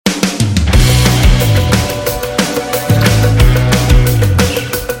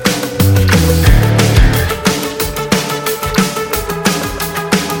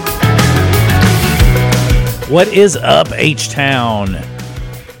What is up, H-Town?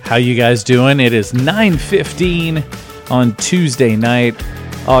 How you guys doing? It is 9:15 on Tuesday night,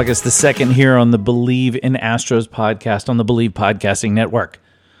 August the 2nd, here on the Believe in Astros podcast on the Believe Podcasting Network.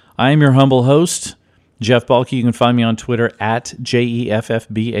 I am your humble host, Jeff Balke. You can find me on Twitter at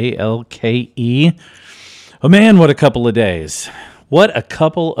JEFFBALKE. Oh man, what a couple of days. What a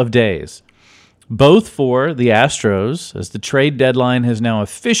couple of days. Both for the Astros, as the trade deadline has now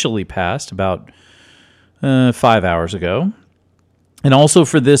officially passed about 5 hours ago. And also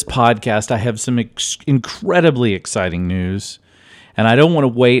for this podcast, I have some incredibly exciting news. And I don't want to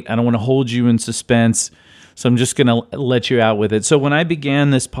wait. I don't want to hold you in suspense. So I'm just going to let you out with it. So when I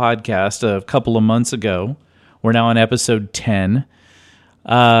began this podcast a couple of months ago, we're now on episode 10.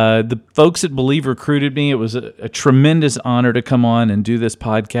 The folks at Believe recruited me. It was a tremendous honor to come on and do this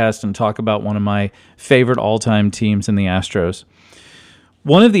podcast and talk about one of my favorite all-time teams in the Astros.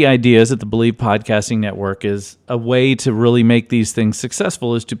 One of the ideas at the Believe Podcasting Network is a way to really make these things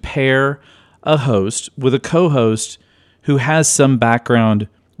successful is to pair a host with a co-host who has some background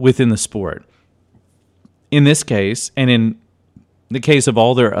within the sport. In this case, and in the case of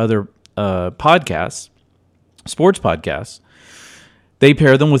all their other podcasts, sports podcasts, they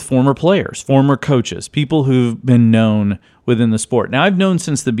pair them with former players, former coaches, people who've been known within the sport. Now, I've known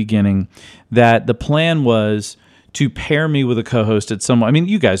since the beginning that the plan was to pair me with a co-host at some... I mean,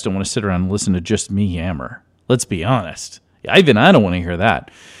 you guys don't want to sit around and listen to just me yammer. Let's be honest. Even I don't want to hear that.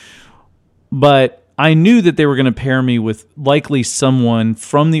 But I knew that they were going to pair me with likely someone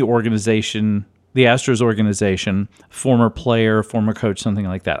from the organization, the Astros organization, former player, former coach, something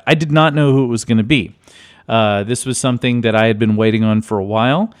like that. I did not know who it was going to be. This was something that I had been waiting on for a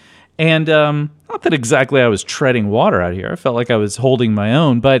while. And not that exactly I was treading water out here. I felt like I was holding my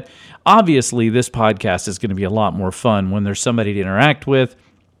own. But obviously, this podcast is going to be a lot more fun when there's somebody to interact with,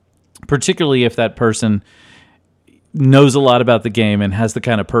 particularly if that person knows a lot about the game and has the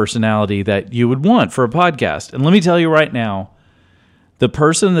kind of personality that you would want for a podcast. And let me tell you right now, the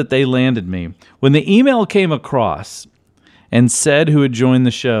person that they landed me, when the email came across and said who had joined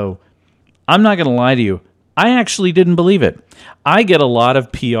the show, I'm not going to lie to you, I actually didn't believe it. I get a lot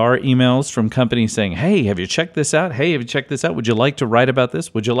of PR emails from companies saying, hey, have you checked this out? Hey, have you checked this out? Would you like to write about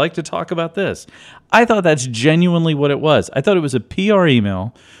this? Would you like to talk about this? I thought that's genuinely what it was. I thought it was a PR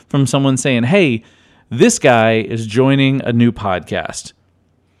email from someone saying, hey, this guy is joining a new podcast.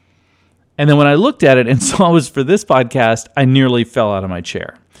 And then when I looked at it and saw it was for this podcast, I nearly fell out of my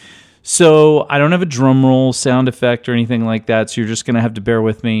chair. So I don't have a drum roll sound effect or anything like that, so you're just going to have to bear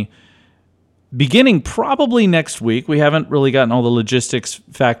with me. Beginning probably next week, we haven't really gotten all the logistics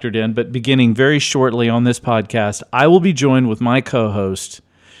factored in, but beginning very shortly on this podcast, I will be joined with my co-host,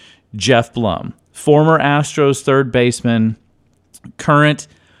 Jeff Blum, former Astros third baseman, current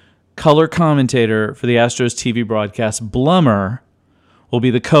color commentator for the Astros TV broadcast. Blummer will be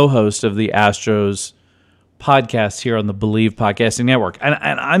the co-host of the Astros podcast here on the Believe Podcasting Network. And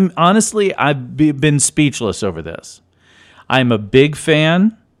I'm honestly, I've been speechless over this. I'm a big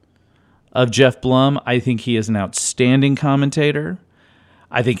fan of Jeff Blum. I think he is an outstanding commentator.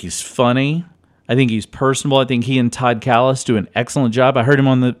 I think he's funny. I think he's personable. I think he and Todd Callis do an excellent job. I heard him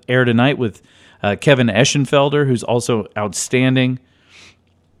on the air tonight with Kevin Eschenfelder, who's also outstanding.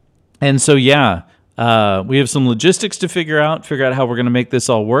 And so, yeah, we have some logistics to figure out how we're going to make this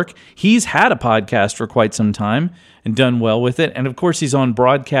all work. He's had a podcast for quite some time and done well with it. And, of course, he's on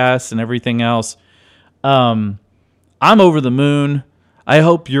broadcasts and everything else. I'm over the moon. I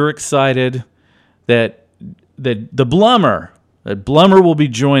hope you're excited that Blummer will be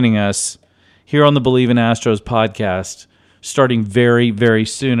joining us here on the Believe in Astros podcast starting very, very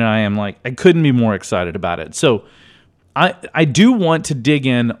soon. And I couldn't be more excited about it. So I do want to dig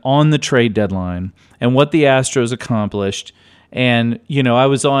in on the trade deadline and what the Astros accomplished. And, I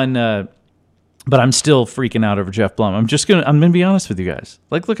was on, but I'm still freaking out over Jeff Blum. I'm going to be honest with you guys.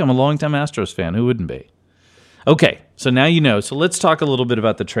 Look, I'm a longtime Astros fan. Who wouldn't be? Okay, so now you know. So let's talk a little bit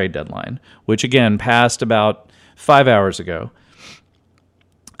about the trade deadline, which, again, passed about 5 hours ago.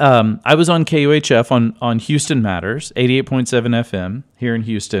 I was on KUHF on Houston Matters, 88.7 FM here in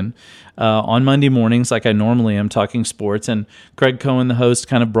Houston, on Monday mornings like I normally am, talking sports. And Craig Cohen, the host,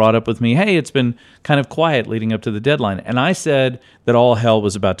 kind of brought up with me, hey, it's been kind of quiet leading up to the deadline. And I said that all hell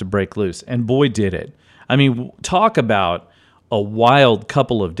was about to break loose. And boy, did it. I mean, talk about a wild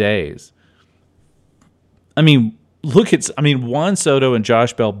couple of days. I mean, Juan Soto and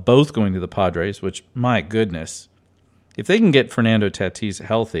Josh Bell both going to the Padres, which, my goodness, if they can get Fernando Tatis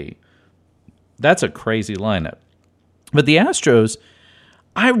healthy, that's a crazy lineup. But the Astros,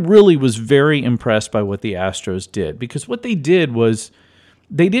 I really was very impressed by what the Astros did, because what they did was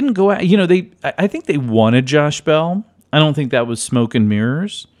they didn't go out. I think they wanted Josh Bell. I don't think that was smoke and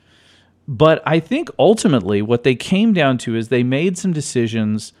mirrors. But I think ultimately what they came down to is they made some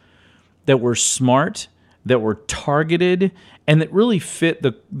decisions that were smart, that were targeted, and that really fit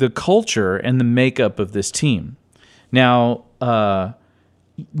the culture and the makeup of this team. Now,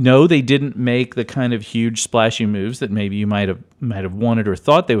 no, they didn't make the kind of huge splashy moves that maybe you might have wanted or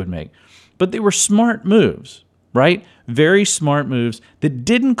thought they would make, but they were smart moves, right? Very smart moves that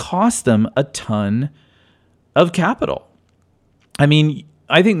didn't cost them a ton of capital. I mean,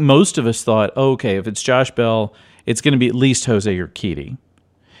 I think most of us thought, okay, if it's Josh Bell, it's going to be at least Jose Urquidy.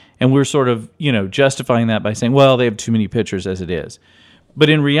 And we're sort of, justifying that by saying, well, they have too many pitchers as it is. But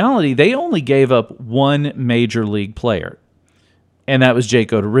in reality, they only gave up one major league player, and that was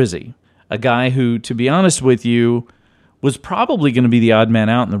Jake Odorizzi, a guy who, to be honest with you, was probably going to be the odd man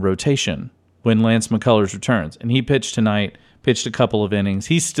out in the rotation when Lance McCullers returns. And he pitched tonight, pitched a couple of innings.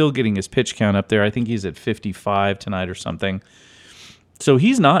 He's still getting his pitch count up there. I think he's at 55 tonight or something. So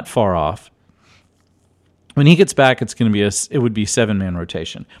he's not far off. When he gets back, it would be 7-man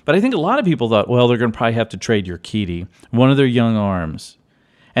rotation. But I think a lot of people thought, well, they're going to probably have to trade Urquidy, one of their young arms.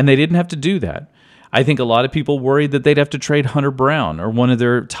 And they didn't have to do that. I think a lot of people worried that they'd have to trade Hunter Brown or one of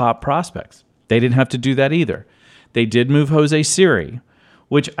their top prospects. They didn't have to do that either. They did move Jose Siri,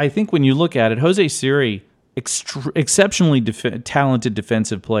 which I think when you look at it, Jose Siri, exceptionally talented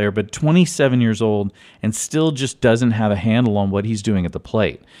defensive player, but 27 years old and still just doesn't have a handle on what he's doing at the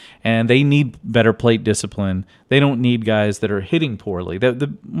plate. And they need better plate discipline. They don't need guys that are hitting poorly.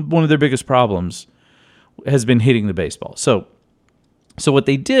 One of their biggest problems has been hitting the baseball. So what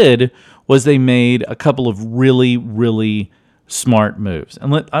they did was they made a couple of really, really smart moves.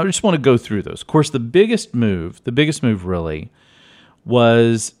 And I just want to go through those. Of course, the biggest move really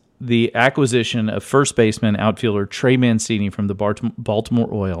was the acquisition of first baseman outfielder Trey Mancini from the Baltimore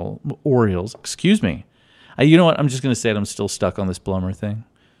Orioles. Excuse me. You know what? I'm just going to say it. I'm still stuck on this Blummer thing.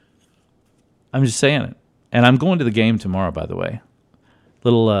 I'm just saying it. And I'm going to the game tomorrow, by the way.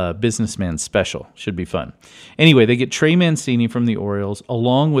 Little businessman special. Should be fun. Anyway, they get Trey Mancini from the Orioles,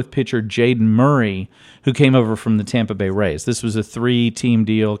 along with pitcher Jaden Murray, who came over from the Tampa Bay Rays. This was a 3-team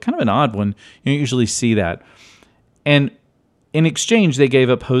deal. Kind of an odd one. You don't usually see that. And in exchange, they gave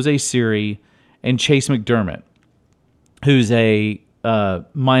up Jose Siri and Chase McDermott, who's a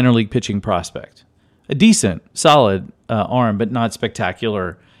minor league pitching prospect. A decent, solid arm, but not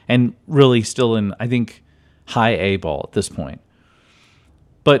spectacular, and really still in, I think, high A ball at this point.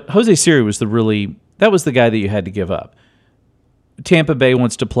 But Jose Siri was that was the guy that you had to give up. Tampa Bay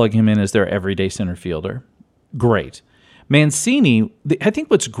wants to plug him in as their everyday center fielder. Great. Mancini, I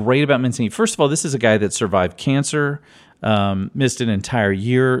think what's great about Mancini, first of all, this is a guy that survived cancer, missed an entire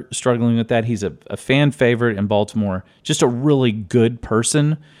year struggling with that. He's a fan favorite in Baltimore, just a really good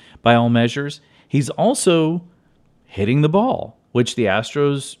person by all measures. He's also hitting the ball, which the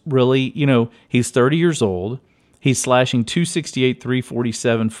Astros really, he's 30 years old. He's slashing 268,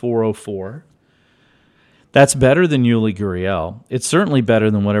 347, 404. That's better than Yuli Gurriel. It's certainly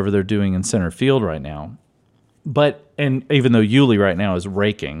better than whatever they're doing in center field right now. And even though Yuli right now is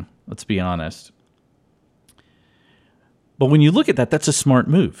raking, let's be honest. But when you look at that, that's a smart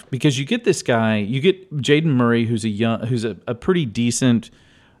move because you get this guy, you get Jaden Murray, who's a pretty decent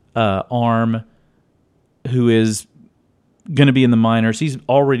arm, who is going to be in the minors. He's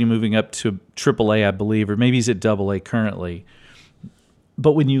already moving up to AAA, I believe, or maybe he's at AA currently.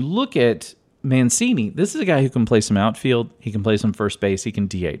 But when you look at Mancini, this is a guy who can play some outfield. He can play some first base. He can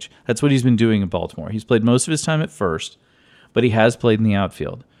DH. That's what he's been doing in Baltimore. He's played most of his time at first, but he has played in the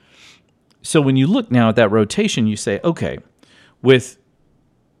outfield. So when you look now at that rotation, you say, okay, with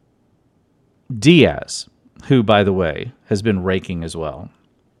Diaz, who, by the way, has been raking as well,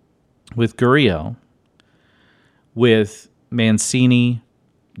 with Gurriel, with Mancini,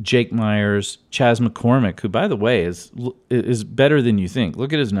 Jake Myers, Chas McCormick, who, by the way, is better than you think.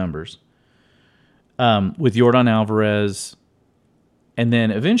 Look at his numbers. With Yordan Alvarez, and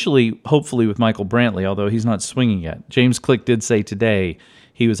then eventually, hopefully, with Michael Brantley, although he's not swinging yet. James Click did say today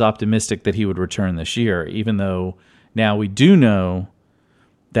he was optimistic that he would return this year, even though now we do know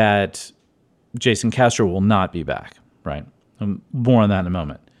that Jason Castro will not be back, right? More on that in a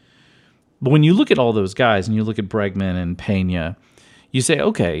moment. But when you look at all those guys and you look at Bregman and Pena, you say,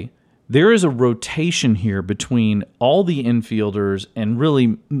 okay, there is a rotation here between all the infielders and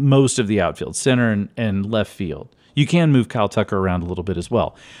really most of the outfield, center and left field. You can move Kyle Tucker around a little bit as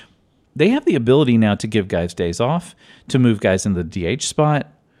well. They have the ability now to give guys days off, to move guys in the DH spot.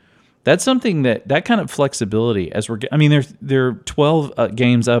 That's something that kind of flexibility they're 12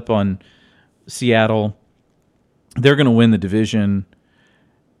 games up on Seattle. They're going to win the division.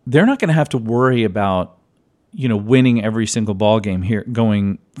 they're not going to have to worry about, winning every single ball game here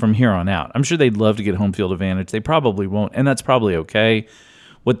going from here on out. I'm sure they'd love to get home field advantage. They probably won't, and that's probably okay.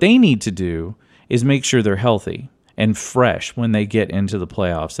 What they need to do is make sure they're healthy and fresh when they get into the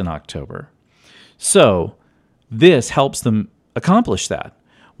playoffs in October. So this helps them accomplish that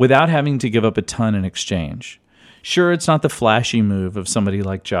without having to give up a ton in exchange. Sure, it's not the flashy move of somebody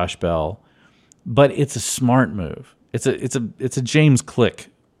like Josh Bell, but it's a smart move. It's a James Click,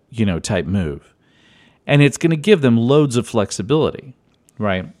 type move. And it's going to give them loads of flexibility,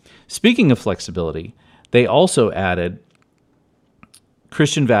 right? Speaking of flexibility, they also added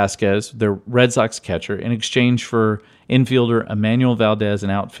Christian Vasquez, their Red Sox catcher, in exchange for infielder Emmanuel Valdez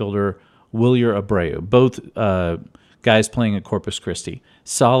and outfielder Wilyer Abreu, both guys playing at Corpus Christi.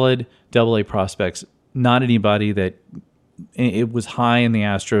 Solid Double-A prospects, not anybody that it was high in the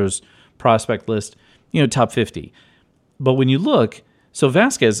Astros prospect list, top 50. But when you look, so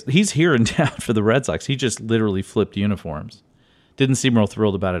Vasquez, he's here in town for the Red Sox. He just literally flipped uniforms. Didn't seem real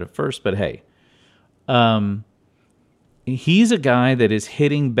thrilled about it at first, but hey. He's a guy that is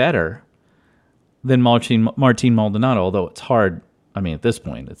hitting better than Martin Maldonado, although it's hard. I mean, at this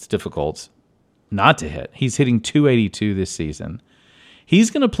point, it's difficult not to hit. He's hitting .282 this season.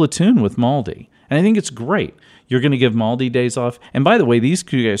 He's going to platoon with Maldi, and I think it's great. You're going to give Maldi days off. And by the way, these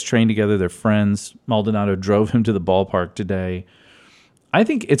two guys train together. They're friends. Maldonado drove him to the ballpark today. I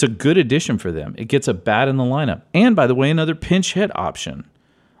think it's a good addition for them. It gets a bat in the lineup. And by the way, another pinch hit option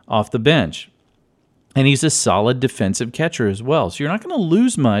off the bench. And he's a solid defensive catcher as well. So you're not going to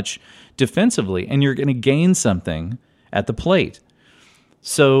lose much defensively, and you're going to gain something at the plate.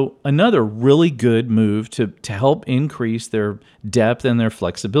 So another really good move to help increase their depth and their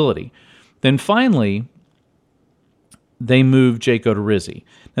flexibility. Then finally, they moved Jake Odorizzi.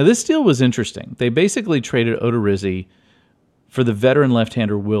 Now this deal was interesting. They basically traded Odorizzi for the veteran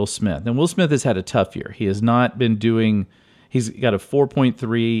left-hander Will Smith. And Will Smith has had a tough year. He has not been doing... He's got a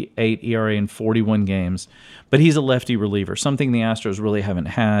 4.38 ERA in 41 games, but he's a lefty reliever, something the Astros really haven't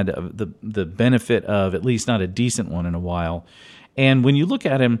had the benefit of, at least not a decent one in a while. And when you look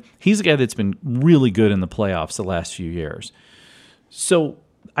at him, he's a guy that's been really good in the playoffs the last few years. So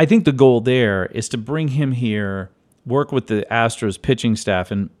I think the goal there is to bring him here, work with the Astros pitching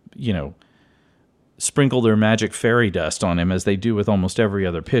staff, and, sprinkle their magic fairy dust on him as they do with almost every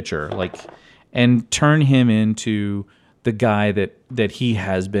other pitcher, and turn him into the guy that he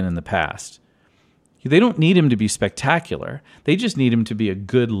has been in the past. They don't need him to be spectacular. They just need him to be a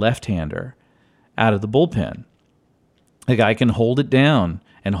good left-hander out of the bullpen. A guy can hold it down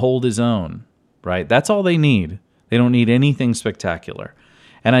and hold his own, right? That's all they need. They don't need anything spectacular.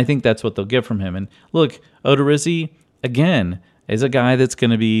 And I think that's what they'll get from him. And look, Odorizzi, again, is a guy that's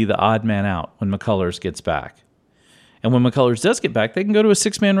going to be the odd man out when McCullers gets back. And when McCullers does get back, they can go to a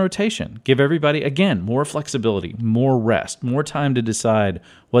six-man rotation. Give everybody, again, more flexibility, more rest, more time to decide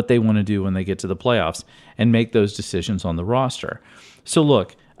what they want to do when they get to the playoffs and make those decisions on the roster. So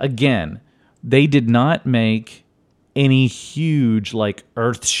look, again, they did not make any huge,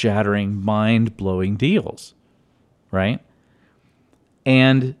 earth-shattering, mind-blowing deals, right?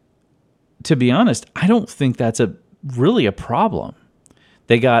 And to be honest, I don't think that's really a problem.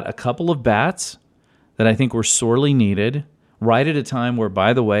 They got a couple of bats that I think were sorely needed, right at a time where,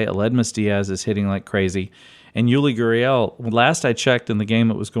 by the way, Aledmus Diaz is hitting like crazy. And Yuli Gurriel, last I checked in the game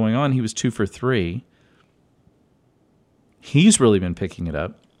that was going on, he was 2 for 3. He's really been picking it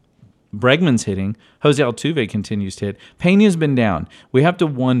up. Bregman's hitting. Jose Altuve continues to hit. Pena's been down. We have to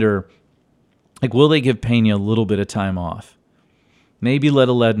wonder, will they give Pena a little bit of time off? Maybe let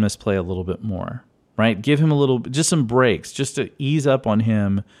Aledmus play a little bit more, right? Give him just some breaks, just to ease up on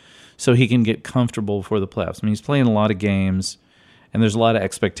him, so he can get comfortable for the playoffs. I mean, he's playing a lot of games, and there's a lot of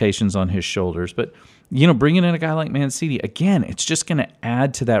expectations on his shoulders. But, bringing in a guy like Mancini, again, it's just going to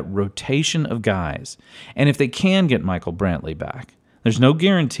add to that rotation of guys. And if they can get Michael Brantley back, there's no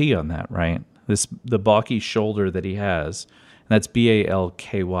guarantee on that, right? The balky shoulder that he has, and that's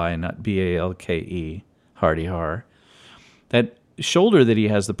Balky, not Balke, hardy har. That shoulder that he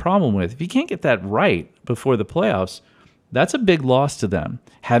has the problem with, if he can't get that right before the playoffs, that's a big loss to them.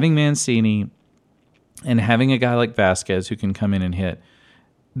 Having Mancini and having a guy like Vasquez who can come in and hit,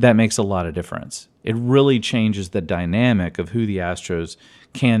 that makes a lot of difference. It really changes the dynamic of who the Astros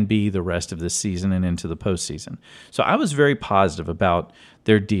can be the rest of this season and into the postseason. So I was very positive about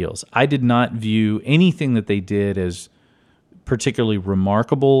their deals. I did not view anything that they did as particularly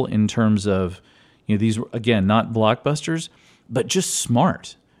remarkable in terms of, these, again, not blockbusters, but just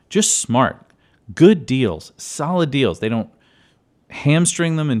smart. Just smart. Good deals, solid deals. They don't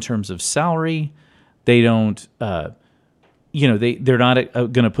hamstring them in terms of salary. They don't they're not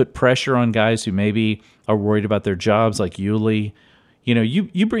going to put pressure on guys who maybe are worried about their jobs, like Yuli.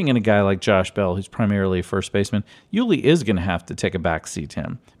 You bring in a guy like Josh Bell, who's primarily a first baseman. Yuli is going to have to take a backseat to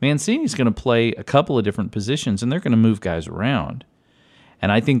him. Mancini's going to play a couple of different positions, and they're going to move guys around.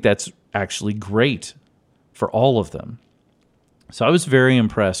 And I think that's actually great for all of them. So I was very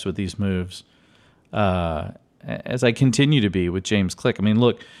impressed with these moves, as I continue to be with James Click. I mean,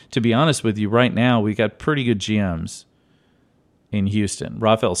 look, to be honest with you, right now we got pretty good GMs in Houston.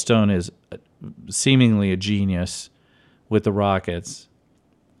 Rafael Stone is seemingly a genius with the Rockets.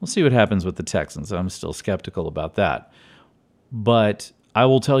 We'll see what happens with the Texans. I'm still skeptical about that. But I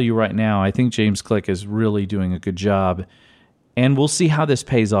will tell you right now, I think James Click is really doing a good job. And we'll see how this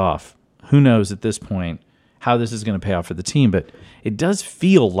pays off. Who knows at this point how this is going to pay off for the team. But it does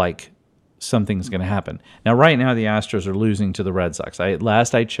feel like something's going to happen. Now, right now, the Astros are losing to the Red Sox.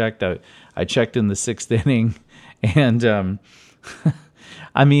 Last I checked in the 6th inning. And,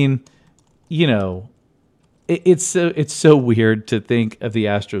 I mean, it's so weird to think of the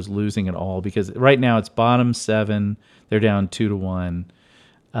Astros losing at all, because right now it's bottom 7. They're down 2-1.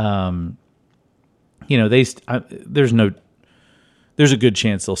 There's a good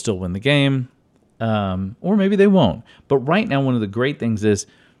chance they'll still win the game, or maybe they won't. But right now, one of the great things is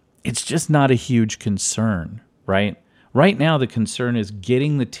it's just not a huge concern, right? Right now, the concern is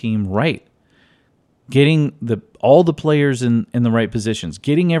getting the team right, getting all the players in the right positions,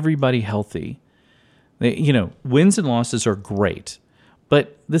 getting everybody healthy. Wins and losses are great,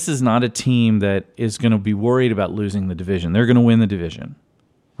 but this is not a team that is going to be worried about losing the division. They're going to win the division,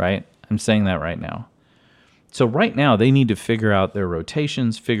 right? I'm saying that right now. So right now, they need to figure out their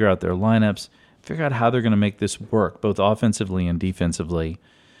rotations, figure out their lineups, figure out how they're going to make this work, both offensively and defensively,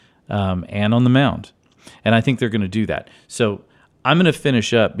 and on the mound. And I think they're going to do that. So I'm going to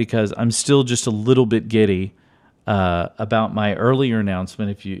finish up because I'm still just a little bit giddy about my earlier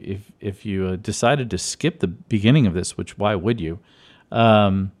announcement. If you decided to skip the beginning of this, which why would you?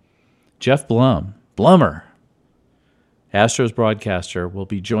 Jeff Blummer, Astros broadcaster, will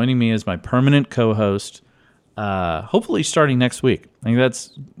be joining me as my permanent co-host. Hopefully starting next week.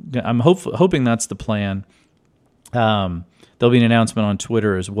 I'm hoping that's the plan. There'll be an announcement on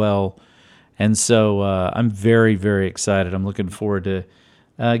Twitter as well. And so I'm very, very excited. I'm looking forward to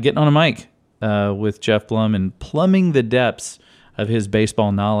getting on a mic with Jeff Blum and plumbing the depths of his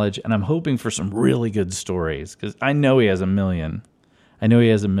baseball knowledge. And I'm hoping for some really good stories, because I know he has a million. I know he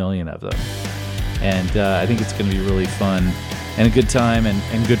has a million of them. And I think it's going to be really fun and a good time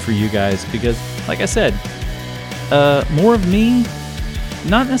and good for you guys, because, like I said, more of me,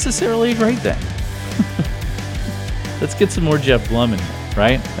 not necessarily a great thing. Let's get some more Jeff Blum in here,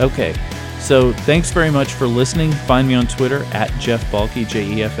 right? Okay. So thanks very much for listening. Find me on Twitter at Jeff Balke,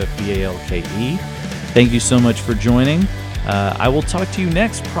 JEFFBALKE. Thank you so much for joining. I will talk to you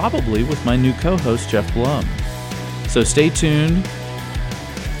next, probably with my new co-host, Jeff Blum. So stay tuned.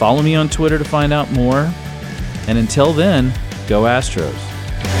 Follow me on Twitter to find out more. And until then, go Astros.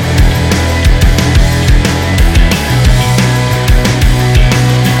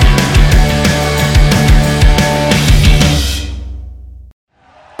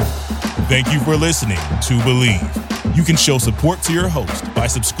 Thank you for listening to Believe. You can show support to your host by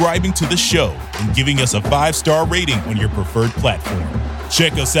subscribing to the show and giving us a 5-star rating on your preferred platform.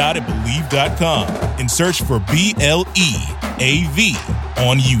 Check us out at Believe.com and search for BLEAV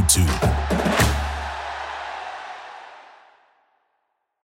on YouTube.